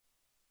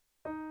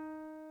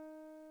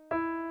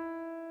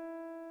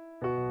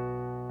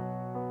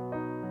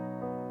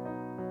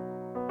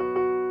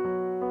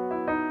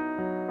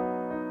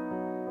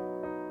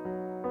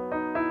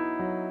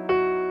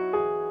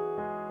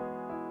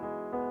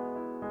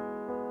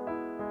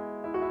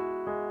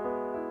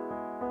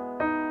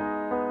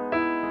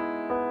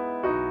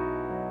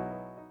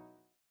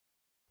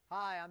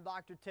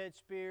Dr. Ted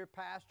Spear,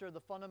 pastor of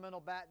the Fundamental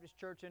Baptist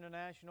Church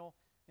International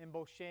in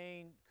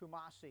Beauchesne,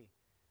 Kumasi.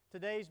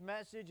 Today's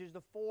message is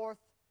the fourth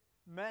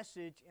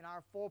message in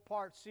our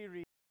four-part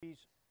series.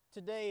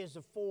 Today is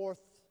the fourth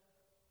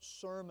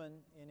sermon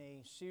in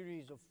a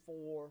series of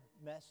four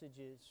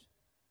messages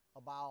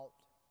about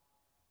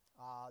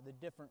the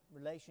different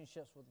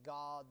relationships with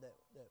God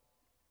that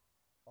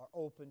are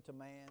open to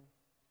man.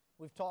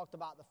 We've talked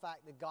about the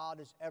fact that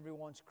God is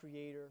everyone's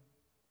creator.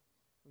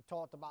 We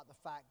talked about the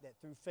fact that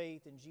through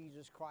faith in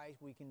Jesus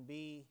Christ we can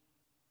be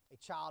a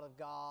child of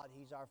God.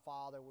 He's our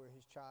Father, we're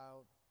His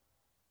child.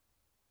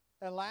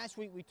 And last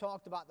week we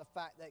talked about the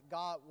fact that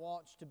God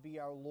wants to be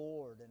our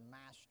Lord and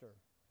Master.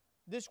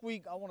 This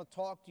week I want to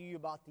talk to you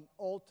about the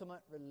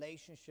ultimate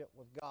relationship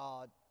with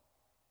God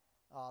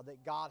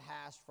that God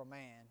has for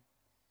man.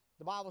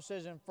 The Bible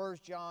says in 1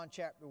 John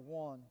chapter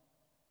 1,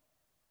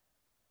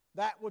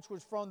 that which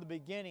was from the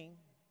beginning,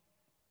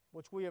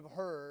 which we have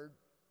heard,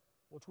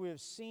 which we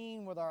have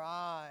seen with our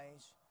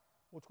eyes,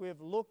 which we have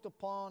looked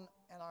upon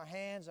and our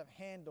hands have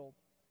handled,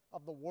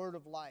 of the word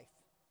of life.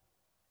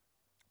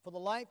 For the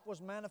life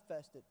was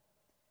manifested,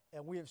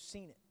 and we have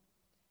seen it,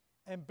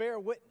 and bear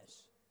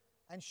witness,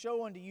 and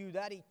show unto you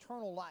that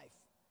eternal life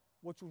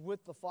which was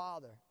with the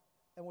Father,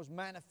 and was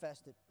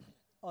manifested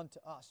unto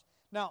us.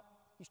 Now,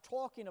 he's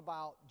talking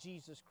about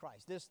Jesus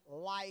Christ, this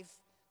life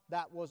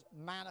that was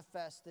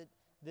manifested,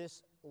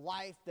 this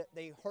life that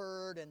they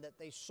heard and that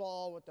they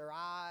saw with their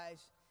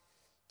eyes,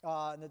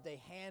 and that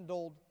they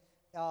handled.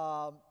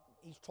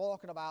 He's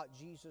talking about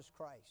Jesus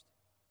Christ.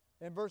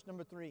 In verse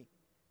number 3,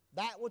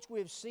 that which we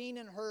have seen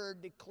and heard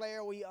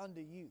declare we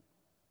unto you,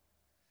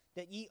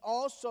 that ye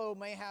also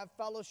may have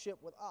fellowship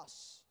with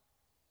us.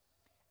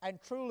 And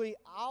truly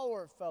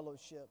our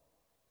fellowship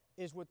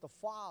is with the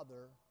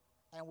Father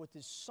and with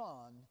His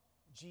Son,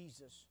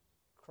 Jesus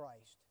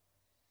Christ.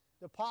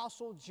 The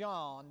Apostle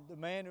John, the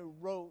man who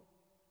wrote,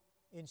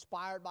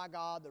 inspired by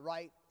God, to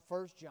write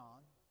 1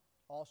 John,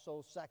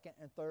 also 2nd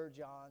and 3rd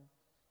John,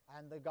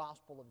 and the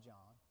Gospel of John.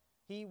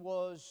 He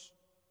was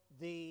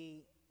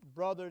the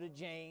brother to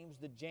James,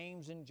 the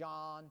James and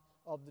John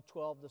of the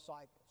 12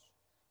 disciples.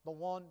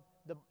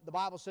 The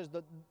Bible says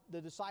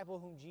the disciple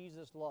whom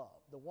Jesus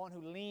loved, the one who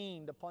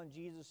leaned upon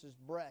Jesus'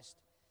 breast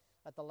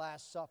at the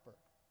Last Supper.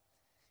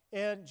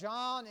 And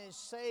John is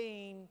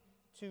saying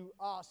to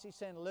us, he's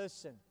saying,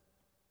 listen,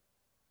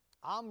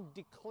 I'm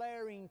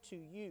declaring to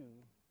you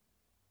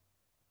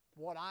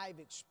what I've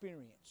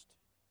experienced,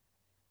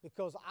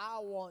 because I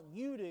want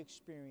you to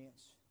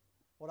experience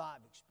what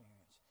I've experienced.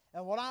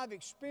 And what I've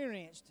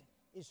experienced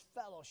is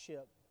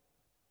fellowship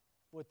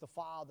with the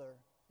Father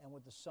and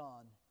with the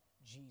Son,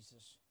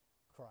 Jesus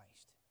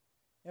Christ.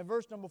 In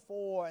verse number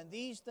 4, and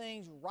these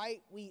things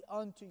write we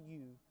unto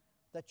you,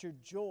 that your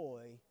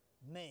joy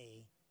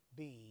may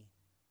be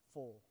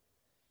full.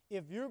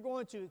 If you're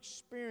going to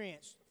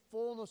experience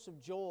fullness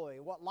of joy,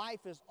 what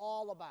life is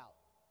all about,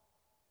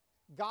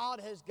 God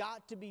has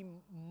got to be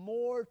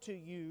more to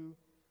you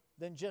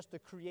than just a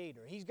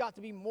creator. He's got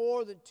to be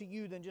more to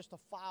you than just a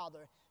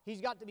father.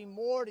 He's got to be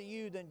more to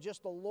you than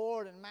just a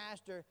Lord and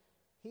Master.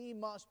 He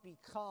must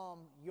become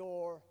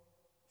your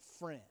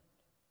friend.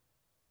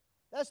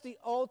 That's the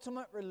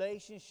ultimate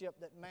relationship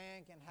that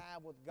man can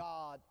have with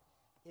God,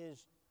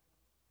 is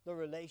the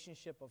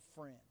relationship of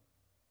friend.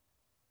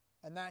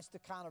 And that's the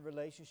kind of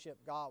relationship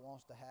God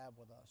wants to have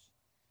with us.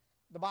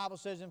 The Bible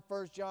says in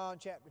 1 John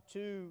chapter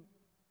 2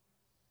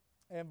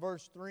 and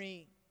verse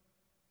 3,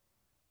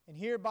 and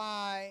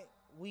hereby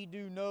we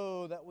do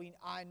know that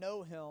I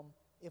know Him,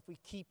 if we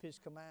keep His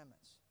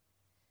commandments.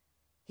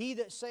 He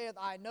that saith,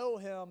 I know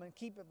Him, and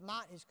keepeth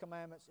not His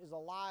commandments, is a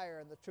liar,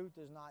 and the truth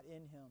is not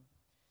in him.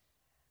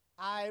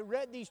 I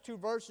read these two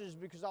verses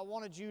because I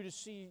wanted you to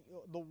see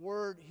the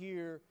word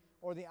here,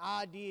 or the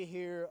idea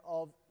here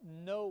of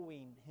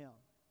knowing Him.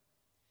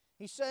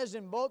 He says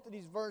in both of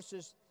these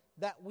verses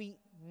that we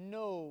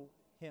know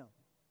Him.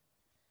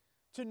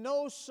 To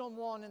know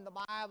someone in the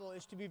Bible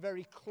is to be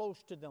very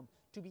close to them,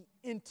 to be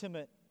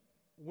intimate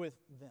with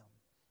them.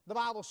 The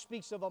Bible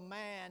speaks of a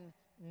man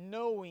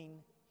knowing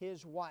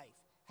his wife,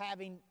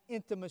 having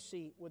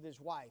intimacy with his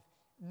wife,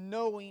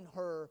 knowing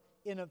her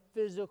in a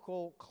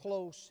physical,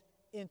 close,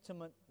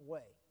 intimate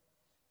way.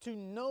 To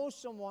know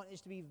someone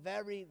is to be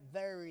very,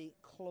 very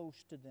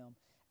close to them.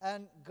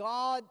 And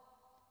God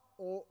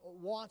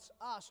wants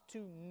us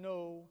to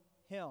know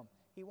Him.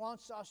 He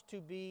wants us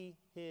to be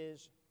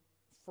His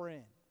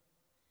friend.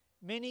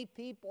 Many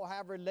people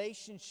have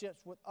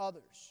relationships with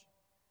others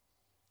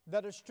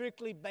that are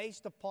strictly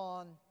based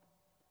upon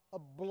a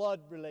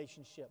blood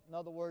relationship. In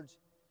other words,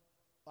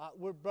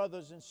 we're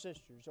brothers and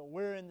sisters, or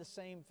we're in the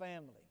same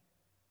family.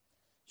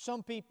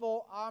 Some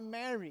people are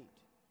married.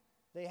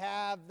 They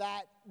have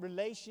that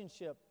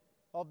relationship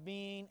of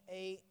being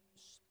a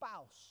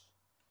spouse,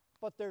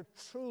 but they're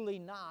truly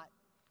not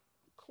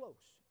close.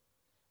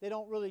 They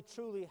don't really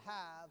truly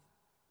have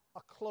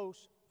a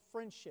close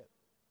friendship.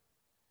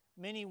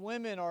 Many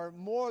women are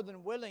more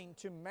than willing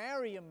to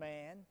marry a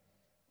man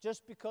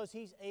just because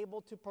he's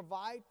able to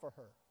provide for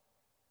her.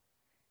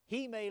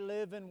 He may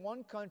live in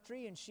one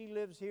country and she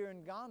lives here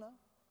in Ghana,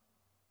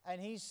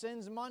 and he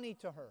sends money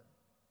to her.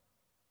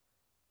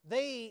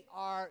 They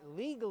are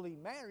legally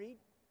married,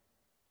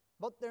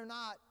 but they're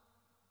not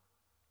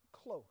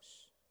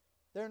close.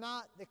 They're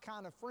not the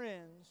kind of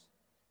friends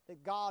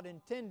that God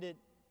intended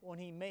when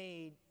He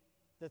made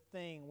the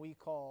thing we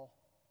call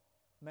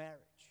marriage.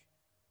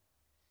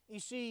 You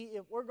see,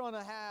 if we're going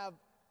to have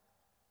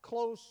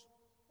close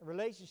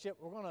relationship,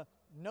 we're going to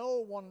know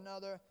one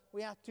another,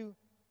 we have to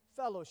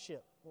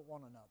fellowship with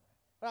one another.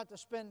 We have to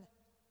spend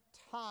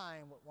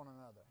time with one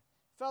another.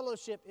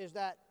 Fellowship is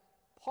that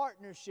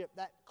partnership,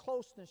 that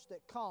closeness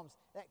that comes,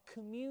 that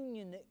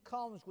communion that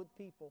comes with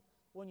people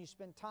when you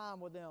spend time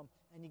with them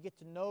and you get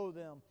to know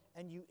them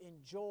and you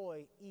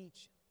enjoy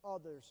each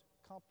other's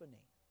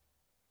company.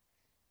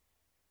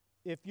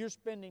 If you're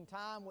spending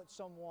time with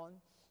someone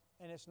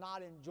and it's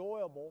not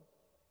enjoyable,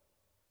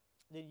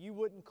 then you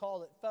wouldn't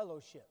call it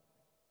fellowship.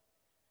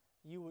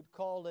 You would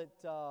call it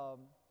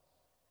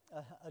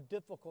a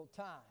difficult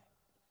time.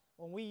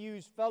 When we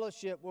use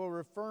fellowship, we're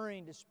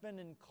referring to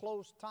spending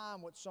close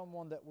time with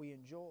someone that we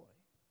enjoy.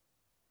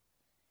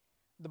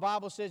 The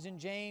Bible says in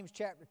James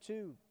chapter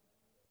 2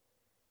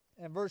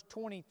 and verse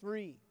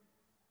 23,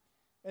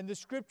 "And the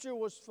scripture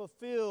was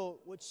fulfilled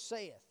which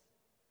saith,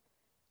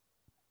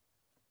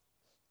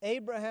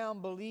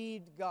 Abraham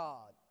believed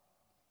God,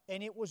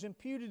 and it was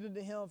imputed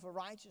unto him for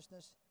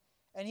righteousness,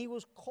 and he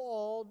was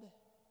called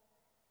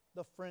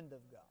the friend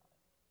of God."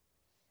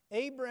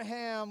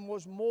 Abraham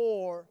was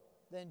more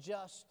than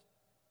just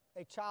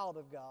a child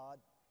of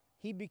God.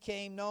 He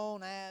became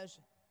known as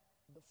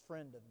the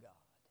friend of God.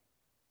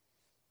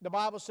 The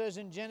Bible says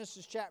in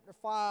Genesis chapter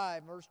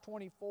 5, verse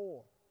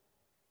 24,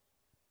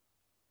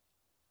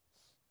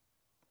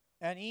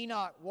 "And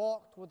Enoch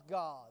walked with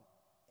God,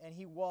 and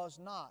he was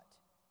not,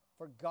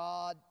 for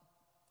God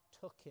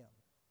took him."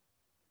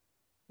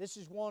 This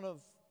is one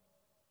of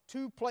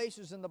two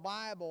places in the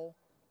Bible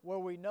where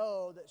we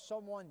know that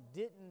someone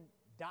didn't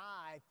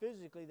die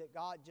physically, that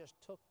God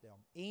just took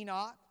them.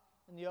 Enoch,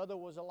 and the other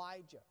was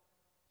Elijah.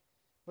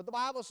 But the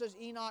Bible says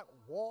Enoch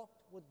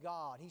walked with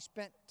God. He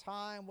spent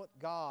time with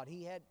God.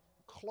 He had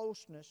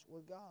closeness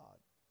with God.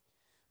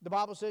 The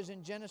Bible says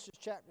in Genesis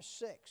chapter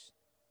 6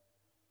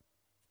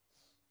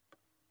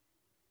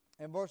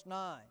 and verse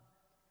 9,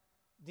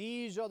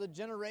 "These are the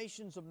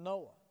generations of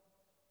Noah.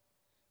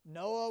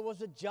 Noah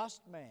was a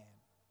just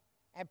man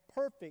and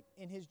perfect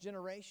in his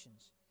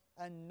generations,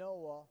 and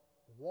Noah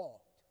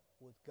walked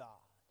with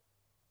God."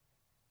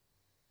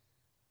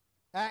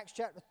 Acts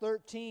chapter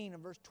 13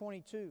 and verse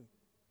 22.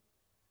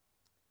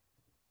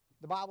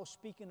 The Bible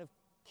speaking of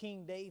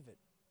King David.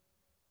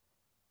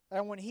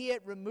 "And when he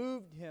had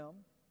removed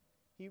him,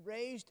 he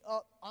raised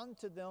up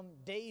unto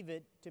them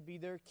David to be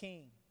their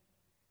king,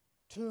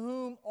 to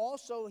whom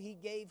also he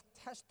gave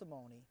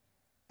testimony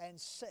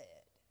and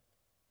said."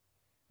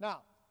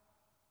 Now,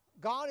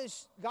 God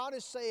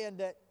is saying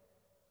that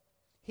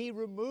He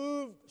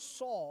removed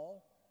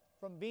Saul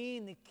from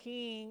being the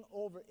king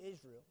over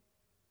Israel,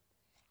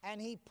 and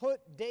He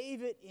put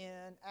David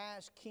in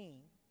as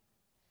king.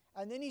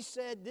 And then He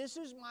said, "This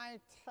is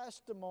my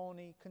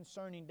testimony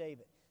concerning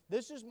David.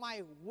 This is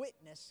my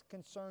witness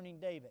concerning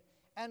David."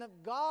 And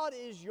if God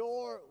is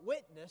your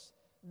witness,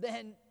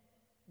 then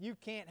you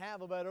can't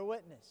have a better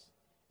witness.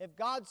 If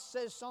God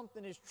says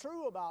something is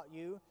true about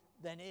you,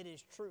 then it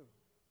is true.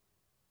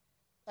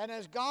 And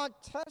as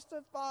God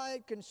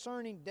testified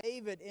concerning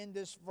David in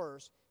this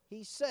verse,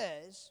 He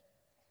says,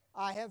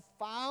 "I have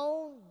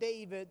found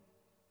David,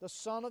 the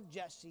son of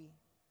Jesse,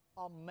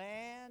 a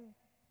man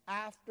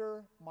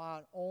after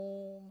mine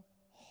own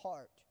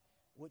heart,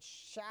 which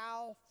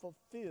shall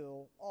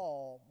fulfill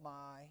all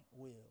my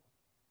will."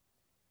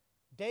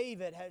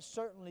 David has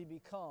certainly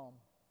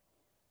become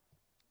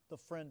the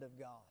friend of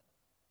God.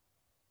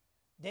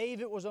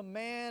 David was a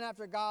man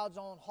after God's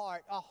own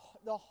heart.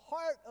 The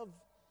heart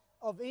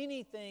of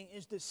anything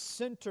is the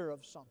center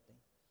of something.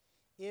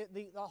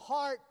 The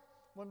heart,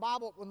 when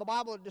the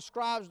Bible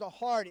describes the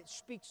heart, it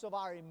speaks of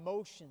our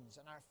emotions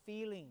and our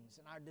feelings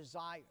and our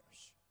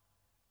desires.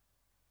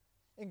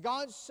 And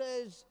God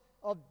says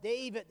of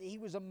David that he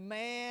was a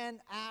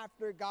man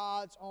after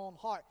God's own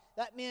heart.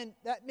 That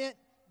meant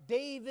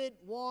David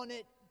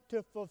wanted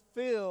to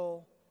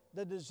fulfill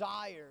the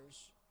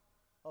desires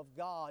of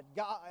God.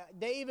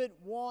 David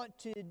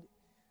wanted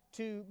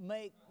to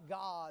make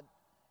God.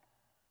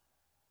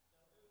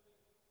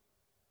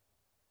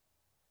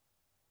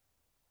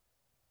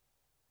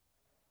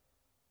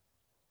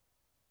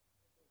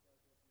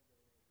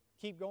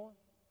 Keep going?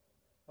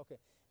 Okay.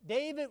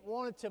 David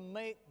wanted to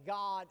make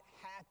God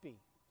happy.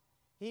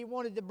 He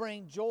wanted to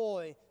bring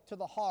joy to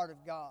the heart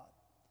of God.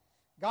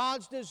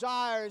 God's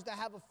desire is to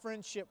have a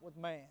friendship with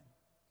man.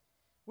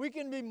 We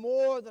can be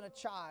more than a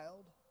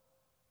child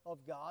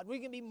of God. We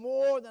can be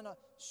more than a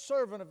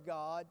servant of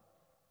God.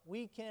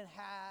 We can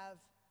have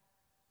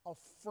a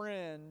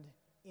friend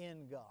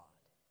in God.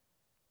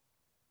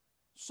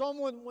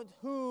 Someone with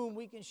whom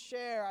we can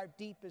share our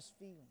deepest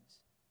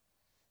feelings.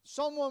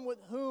 Someone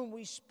with whom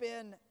we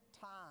spend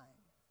time.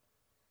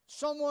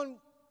 Someone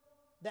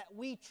that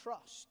we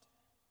trust.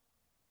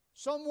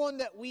 Someone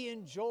that we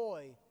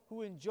enjoy,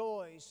 who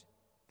enjoys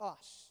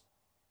us.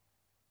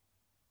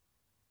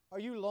 Are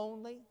you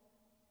lonely?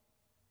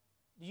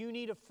 Do you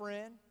need a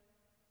friend?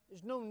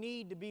 There's no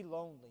need to be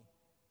lonely.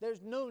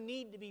 There's no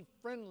need to be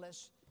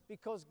friendless,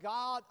 because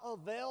God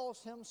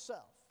avails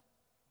Himself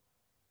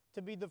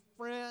to be the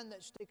friend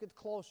that sticketh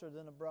closer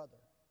than a brother.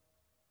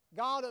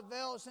 God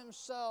avails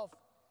Himself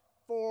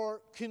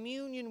for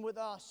communion with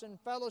us and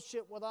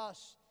fellowship with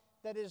us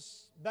that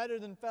is better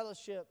than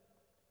fellowship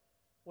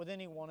with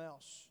anyone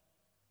else.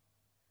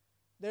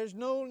 There's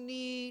no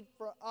need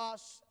for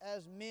us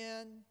as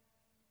men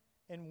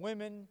and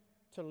women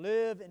to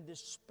live in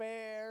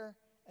despair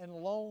and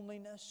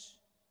loneliness.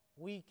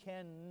 We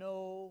can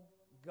know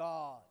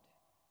God.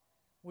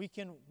 We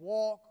can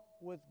walk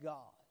with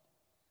God.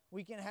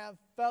 We can have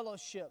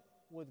fellowship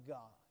with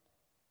God.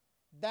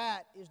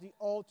 That is the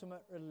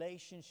ultimate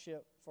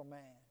relationship for man.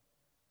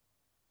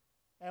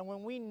 And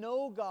when we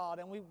know God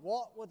and we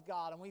walk with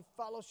God and we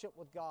fellowship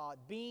with God,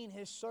 being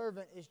His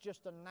servant is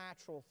just a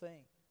natural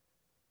thing.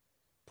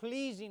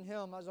 Pleasing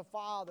Him as a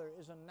father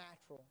is a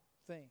natural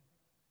thing.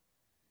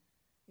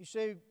 You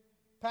say,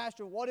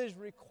 Pastor, what is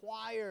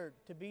required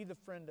to be the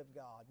friend of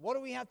God? What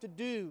do we have to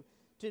do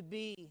to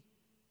be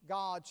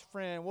God's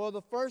friend? Well,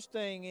 the first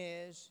thing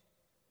is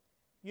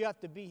you have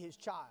to be His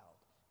child.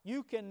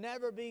 You can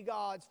never be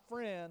God's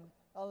friend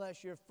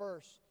unless you're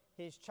first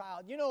His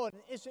child. You know,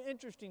 it's an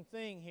interesting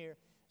thing here.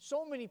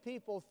 So many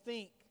people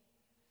think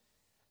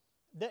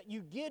that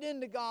you get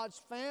into God's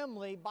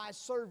family by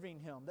serving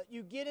Him, that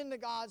you get into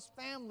God's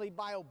family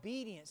by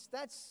obedience.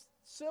 That's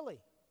silly.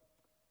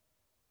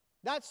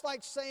 That's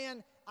like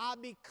saying, I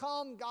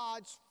become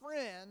God's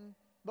friend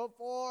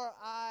before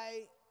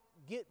I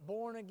get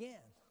born again.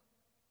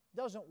 It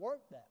doesn't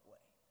work that way.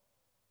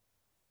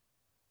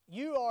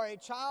 You are a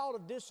child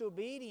of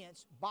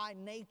disobedience by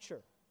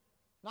nature,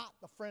 not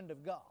the friend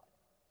of God.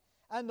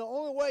 And the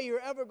only way you're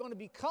ever going to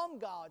become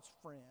God's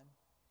friend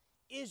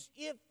is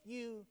if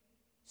you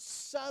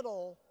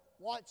settle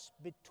what's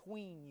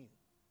between you.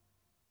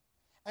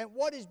 And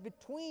what is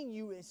between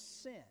you is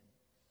sin.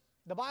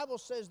 The Bible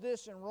says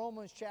this in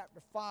Romans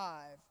chapter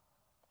 5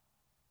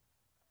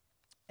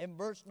 and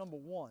verse number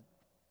 1.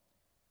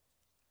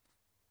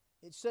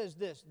 It says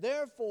this,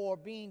 therefore,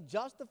 being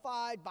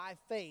justified by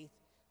faith,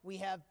 we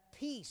have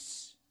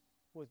peace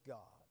with God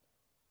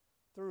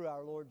through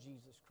our Lord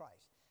Jesus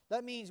Christ.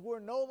 That means we're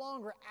no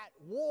longer at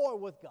war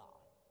with God.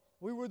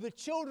 We were the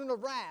children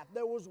of wrath.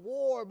 There was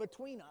war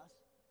between us.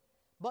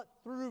 But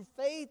through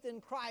faith in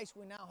Christ,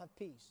 we now have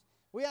peace.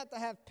 We have to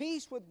have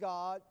peace with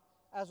God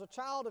as a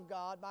child of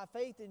God by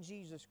faith in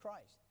Jesus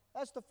Christ.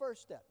 That's the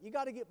first step. You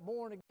got to get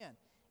born again.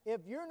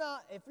 If you're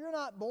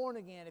not born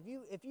again,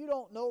 if you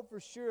don't know for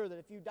sure that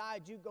if you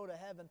died you go to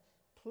heaven,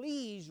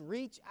 please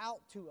reach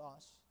out to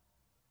us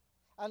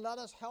and let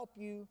us help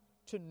you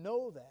to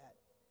know that,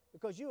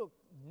 because you'll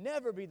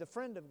never be the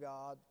friend of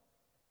God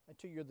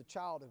until you're the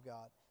child of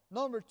God.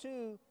 Number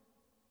two,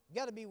 you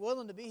got to be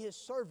willing to be His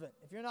servant.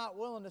 If you're not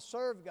willing to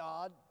serve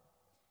God,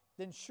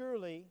 then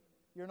surely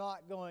you're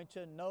not going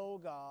to know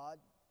God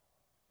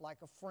like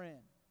a friend.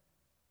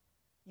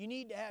 You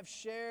need to have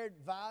shared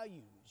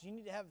values. You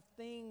need to have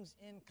things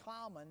in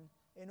common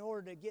in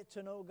order to get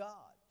to know God.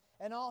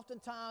 And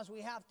oftentimes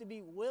we have to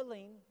be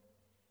willing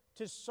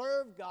to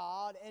serve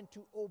God and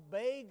to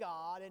obey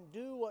God and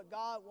do what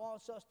God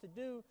wants us to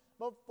do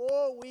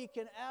before we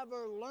can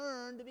ever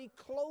learn to be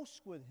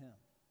close with Him.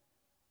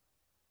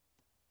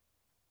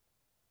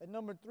 And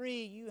number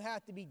three, you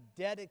have to be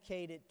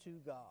dedicated to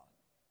God.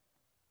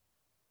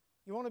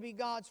 You want to be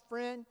God's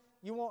friend?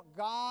 You want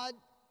God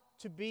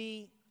to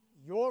be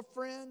your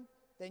friend?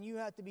 Then you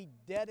have to be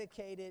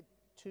dedicated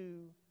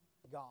to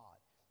God.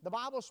 The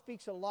Bible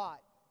speaks a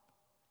lot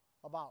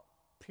about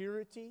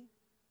purity.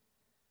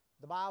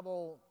 The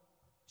Bible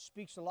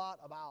speaks a lot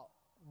about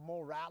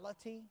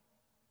morality.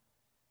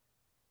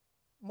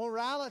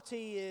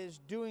 Morality is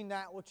doing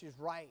that which is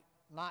right,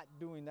 not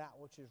doing that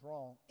which is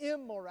wrong.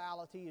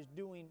 Immorality is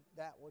doing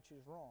that which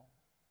is wrong.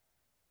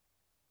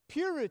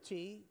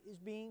 Purity is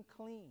being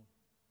clean.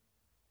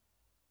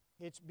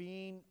 It's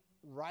being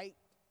right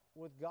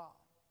with God.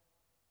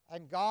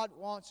 And God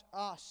wants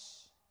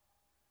us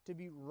to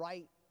be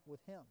right with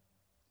Him.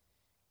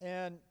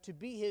 And to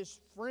be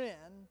His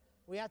friend,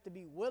 we have to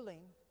be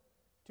willing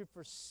to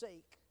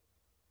forsake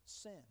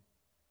sin.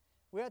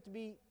 We have to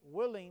be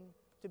willing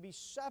to be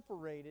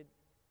separated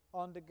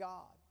unto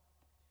God.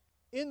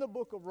 In the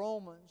book of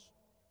Romans,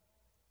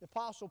 the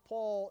Apostle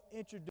Paul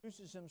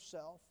introduces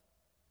himself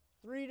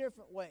three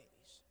different ways.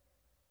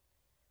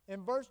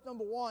 In verse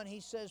number 1,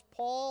 he says,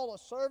 Paul, a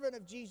servant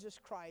of Jesus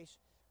Christ,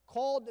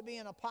 called to be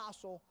an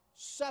apostle,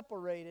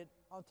 separated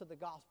unto the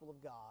gospel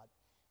of God.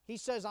 He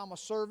says, I'm a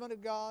servant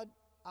of God,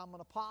 I'm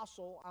an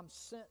apostle, I'm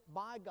sent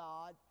by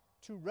God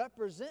to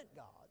represent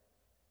God.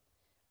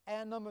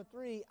 And number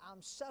 3,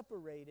 I'm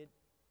separated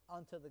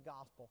unto the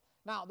gospel.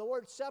 Now, the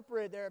word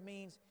separated there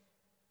means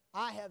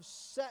I have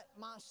set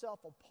myself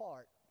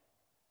apart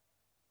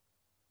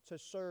to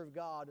serve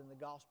God in the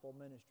gospel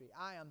ministry.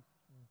 I am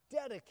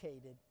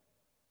dedicated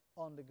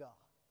unto God.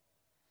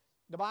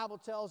 The Bible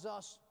tells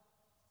us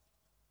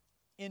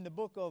in the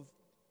book of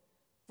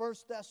 1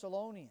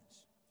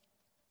 Thessalonians,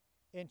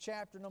 in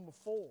chapter number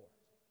 4,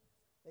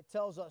 it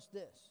tells us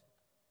this.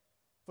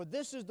 For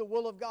this is the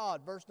will of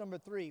God, verse number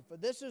 3, for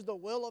this is the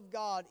will of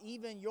God,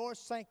 even your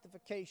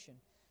sanctification,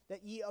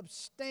 that ye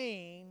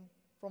abstain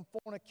from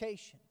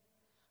fornication,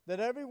 that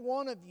every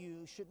one of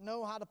you should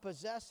know how to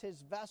possess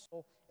his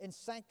vessel in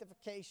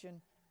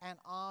sanctification and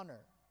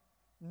honor,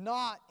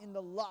 not in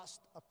the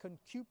lust of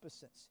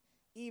concupiscence,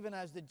 even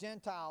as the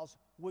Gentiles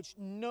which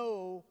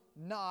know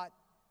not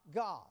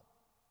God.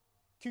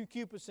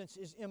 Concupiscence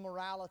is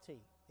immorality.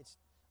 It's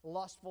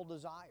lustful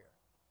desire.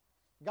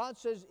 God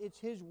says it's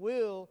His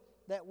will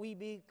that we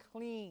be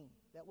clean,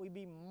 that we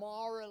be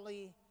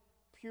morally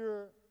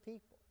pure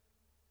people.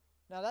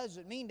 Now, that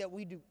doesn't mean that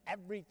we do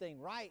everything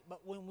right, but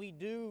when we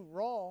do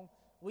wrong,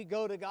 we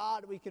go to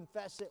God, we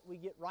confess it, we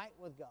get right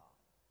with God.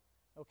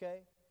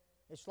 Okay?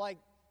 It's like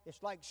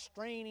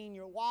straining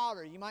your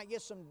water. You might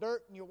get some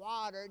dirt in your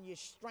water, and you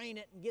strain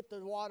it and get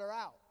the water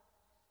out.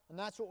 And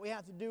that's what we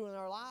have to do in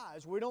our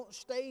lives. We don't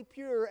stay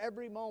pure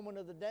every moment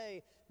of the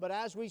day, but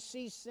as we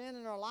see sin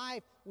in our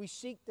life, we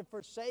seek to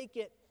forsake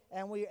it,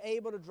 and we are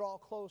able to draw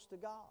close to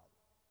God.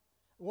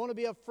 We want to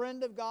be a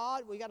friend of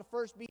God, we got to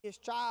first be His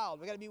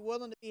child. We got to be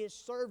willing to be His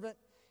servant,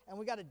 and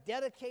we got to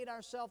dedicate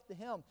ourselves to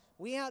Him.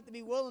 We have to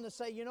be willing to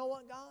say, you know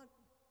what, God?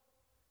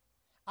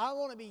 I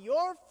want to be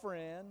your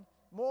friend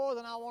more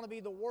than I want to be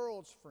the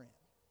world's friend.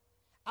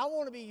 I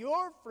want to be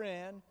your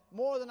friend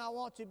more than I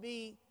want to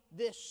be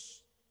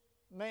this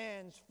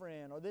man's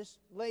friend or this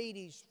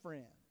lady's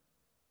friend.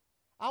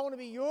 I want to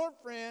be your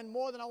friend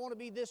more than I want to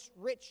be this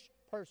rich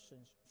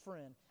person's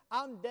friend.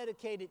 I'm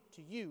dedicated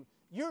to you.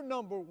 You're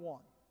number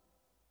one.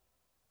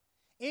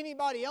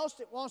 Anybody else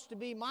that wants to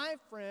be my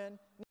friend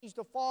needs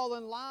to fall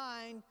in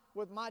line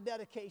with my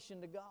dedication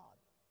to God.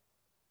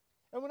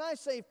 And when I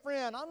say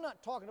friend, I'm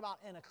not talking about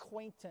an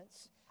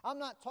acquaintance. I'm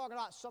not talking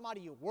about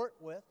somebody you work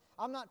with.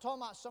 I'm not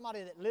talking about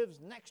somebody that lives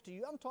next to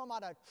you. I'm talking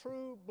about a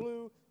true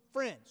blue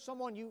friend,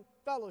 someone you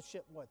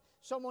fellowship with,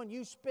 someone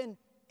you spend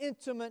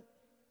intimate,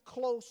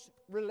 close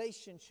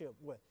relationship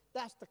with.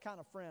 That's the kind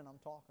of friend I'm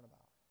talking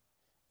about.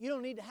 You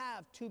don't need to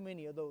have too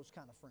many of those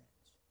kind of friends.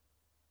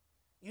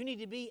 You need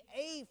to be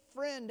a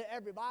friend to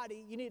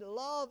everybody. You need to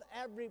love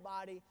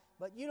everybody,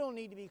 but you don't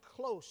need to be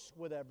close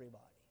with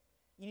everybody.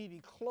 You need to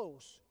be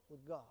close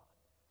with God.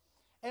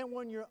 And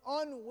when you're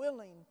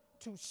unwilling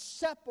to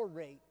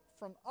separate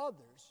from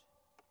others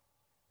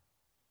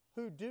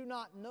who do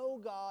not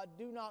know God,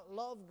 do not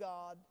love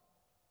God,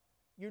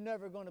 you're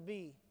never going to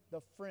be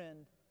the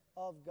friend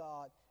of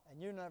God,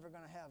 and you're never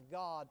going to have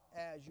God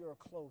as your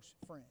close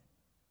friend.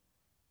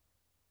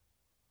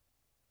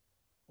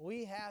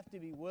 We have to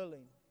be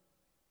willing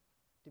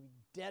to be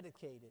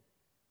dedicated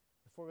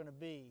if we're going to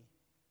be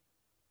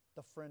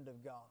the friend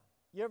of God.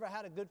 You ever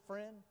had a good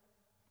friend?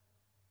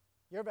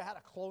 You ever had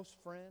a close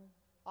friend?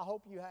 I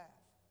hope you have.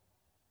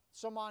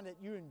 Someone that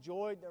you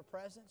enjoyed their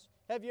presence.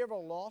 Have you ever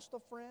lost a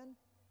friend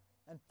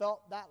and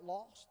felt that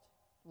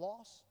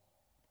loss?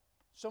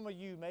 Some of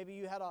you, maybe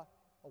you had a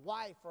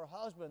wife or a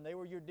husband. They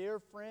were your dear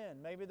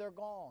friend. Maybe they're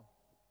gone.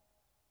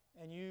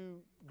 And you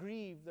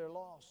grieve their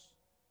loss.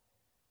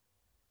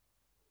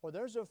 Or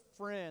there's a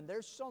friend.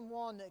 There's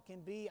someone that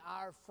can be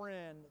our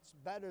friend that's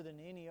better than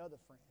any other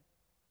friend.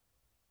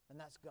 And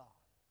that's God.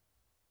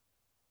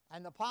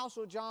 And the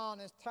Apostle John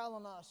is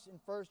telling us in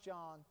 1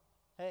 John,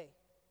 hey,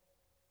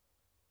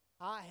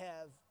 I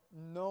have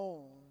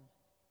known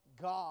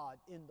God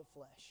in the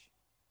flesh.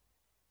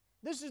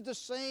 This is the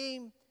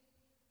same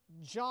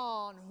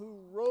John who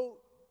wrote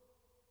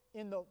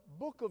in the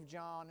book of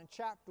John in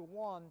chapter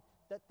 1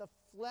 that the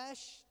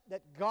flesh,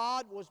 that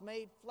God was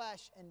made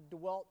flesh and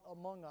dwelt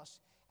among us.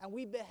 And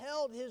we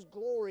beheld His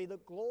glory. The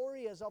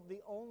glory is of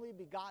the only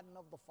begotten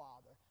of the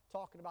Father.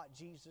 Talking about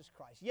Jesus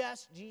Christ.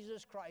 Yes,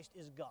 Jesus Christ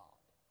is God.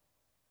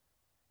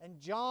 And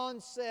John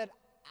said,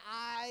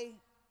 I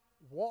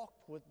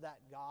walked with that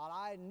God.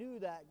 I knew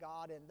that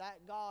God, and that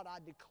God I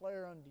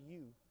declare unto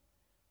you,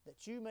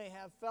 that you may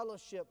have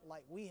fellowship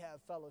like we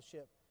have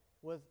fellowship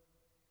with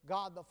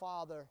God the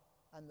Father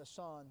and the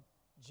Son,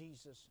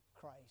 Jesus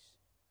Christ,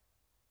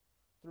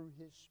 through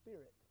His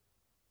Spirit,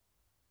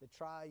 the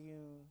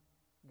triune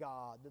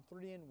God, the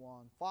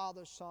three-in-one,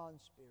 Father, Son,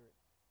 Spirit.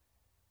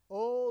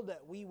 Oh,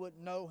 that we would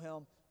know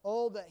Him.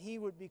 Oh, that He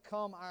would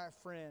become our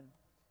friend.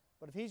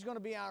 But if He's going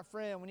to be our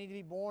friend, we need to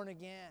be born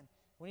again.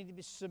 We need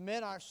to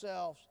submit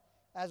ourselves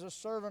as a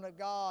servant of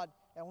God,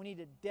 and we need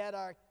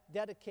to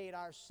dedicate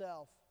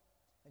ourselves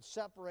and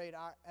separate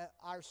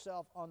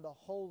ourselves unto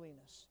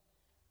holiness.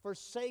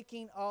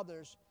 Forsaking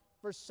others,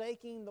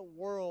 forsaking the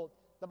world.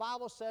 The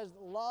Bible says,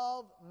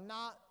 love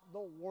not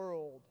the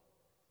world,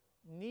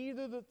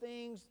 neither the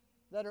things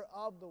that are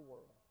of the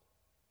world.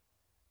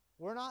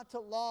 We're not to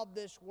love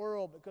this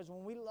world, because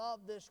when we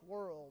love this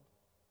world,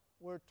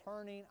 we're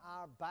turning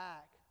our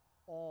back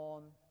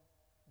on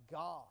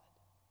God.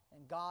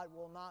 And God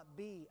will not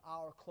be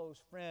our close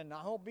friend.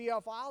 Now, He'll be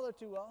our Father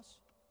to us.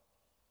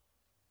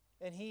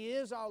 And He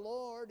is our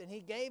Lord, and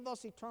He gave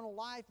us eternal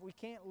life. We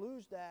can't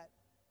lose that.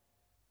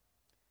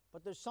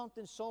 But there's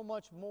something so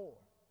much more,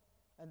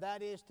 and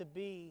that is to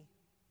be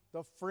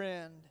the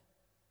friend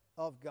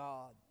of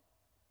God.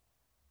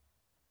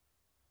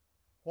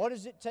 What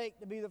does it take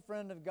to be the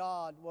friend of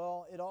God?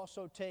 Well, it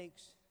also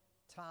takes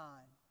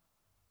time.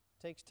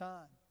 It takes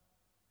time.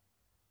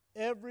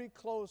 Every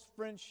close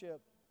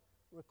friendship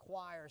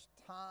requires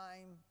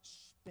time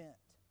spent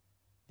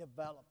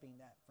developing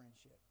that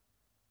friendship.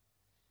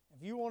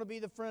 If you want to be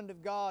the friend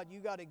of God, you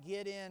got to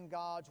get in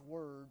God's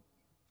Word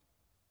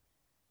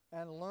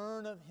and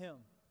learn of Him.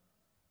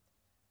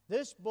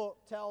 This book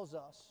tells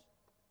us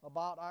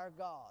about our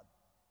God.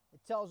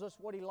 It tells us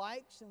what He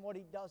likes and what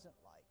He doesn't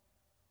like.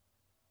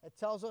 It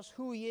tells us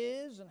who He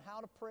is and how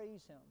to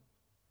praise Him.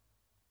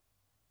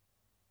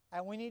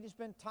 And we need to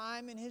spend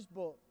time in His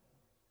book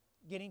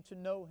getting to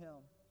know Him,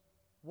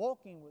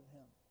 walking with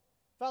Him,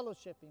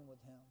 fellowshipping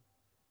with Him,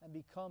 and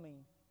becoming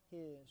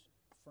His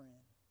friend.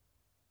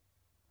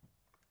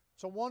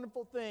 It's a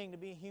wonderful thing to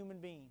be a human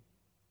being.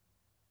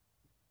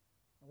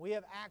 We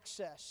have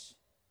access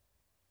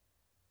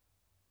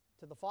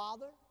to the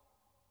Father,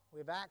 we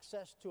have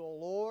access to a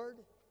Lord,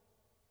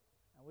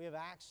 and we have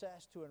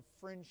access to a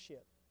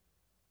friendship.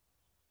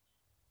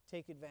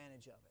 Take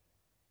advantage of it.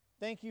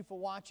 Thank you for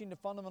watching the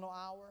Fundamental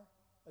Hour.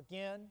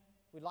 Again,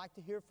 we'd like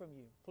to hear from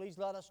you. Please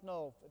let us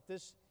know if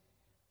this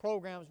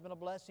program has been a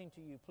blessing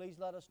to you. Please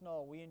let us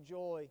know. We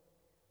enjoy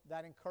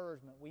that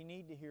encouragement. We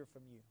need to hear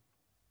from you.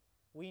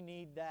 We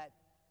need that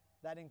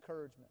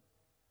encouragement.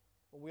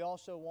 But we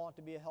also want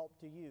to be a help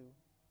to you.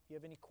 If you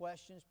have any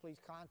questions, please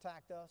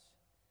contact us.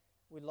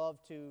 We'd love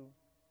to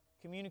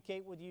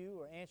communicate with you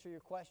or answer your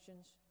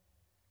questions.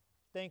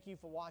 Thank you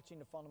for watching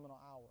the Fundamental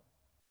Hour.